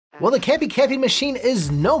Well, the Cappy machine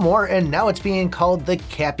is no more, and now it's being called the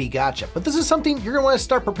Cappy Gotcha. But this is something you're gonna wanna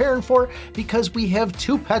start preparing for because we have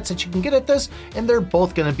 2 pets that you can get at this, and they're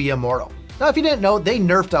both gonna be immortal. Now, if you didn't know, they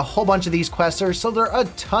nerfed a whole bunch of these questers, so they're a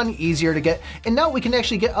ton easier to get, and now we can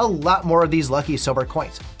actually get a lot more of these lucky silver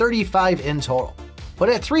coins, 35 in total. But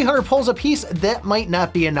at 300 pulls a piece, that might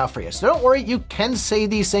not be enough for you. So don't worry, you can save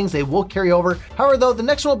these things, they will carry over. However though, the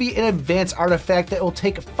next one will be an advanced artifact that will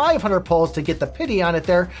take 500 pulls to get the pity on it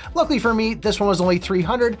there. Luckily for me, this one was only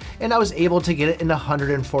 300 and I was able to get it in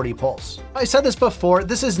 140 pulls. I said this before,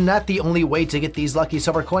 this is not the only way to get these lucky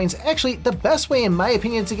silver coins. Actually, the best way in my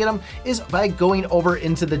opinion to get them is by going over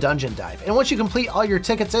into the dungeon dive. And once you complete all your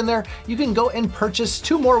tickets in there, you can go and purchase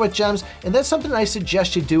 2 more with gems, and that's something I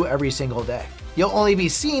suggest you do every single day. You'll only be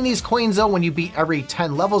seeing these coins though when you beat every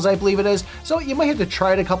 10 levels, I believe it is, so you might have to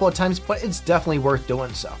try it a couple of times, but it's definitely worth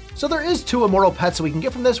doing so. So there is 2 immortal pets that we can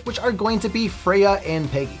get from this, which are going to be Freya and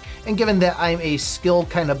Piggy. And given that I'm a skill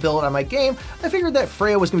kind of build on my game, I figured that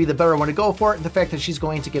Freya was going to be the better one to go for, the fact that she's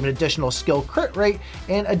going to give an additional skill crit rate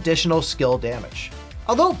and additional skill damage.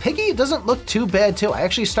 Although Piggy doesn't look too bad too. I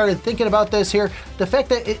actually started thinking about this here. The fact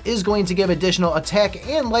that it is going to give additional attack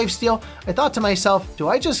and lifesteal, I thought to myself, do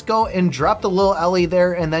I just go and drop the little Ellie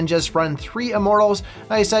there and then just run 3 immortals?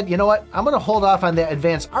 And I said, you know what, I'm gonna hold off on that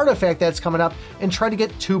advanced artifact that's coming up and try to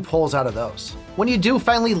get 2 pulls out of those. When you do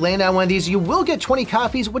finally land on one of these, you will get 20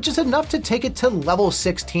 copies, which is enough to take it to level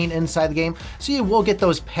 16 inside the game. So you will get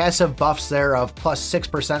those passive buffs there of plus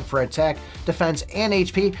 6% for attack, defense, and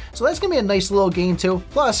HP. So that's gonna be a nice little gain too.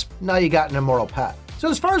 Plus, now you got an immortal pet. So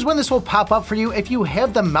as far as when this will pop up for you, if you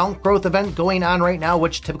have the mount growth event going on right now,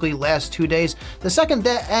 which typically lasts 2 days, the second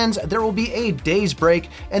that ends, there will be a day's break,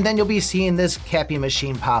 and then you'll be seeing this Cappy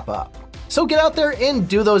machine pop up. So get out there and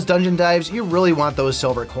do those dungeon dives. You really want those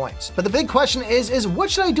silver coins. But the big question is what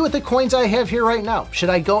should I do with the coins I have here right now? Should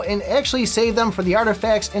I go and actually save them for the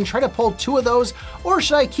artifacts and try to pull 2 of those? Or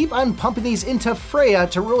should I keep on pumping these into Freya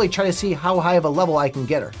to really try to see how high of a level I can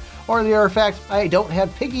get her? Or the artifact, I don't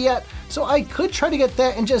have Piggy yet, so I could try to get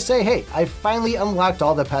that and just say, hey, I finally unlocked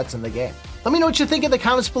all the pets in the game. Let me know what you think in the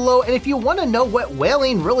comments below, and if you want to know what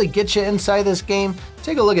whaling really gets you inside this game,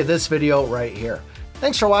 take a look at this video right here.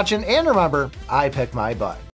 Thanks for watching, and remember, I pick my butt.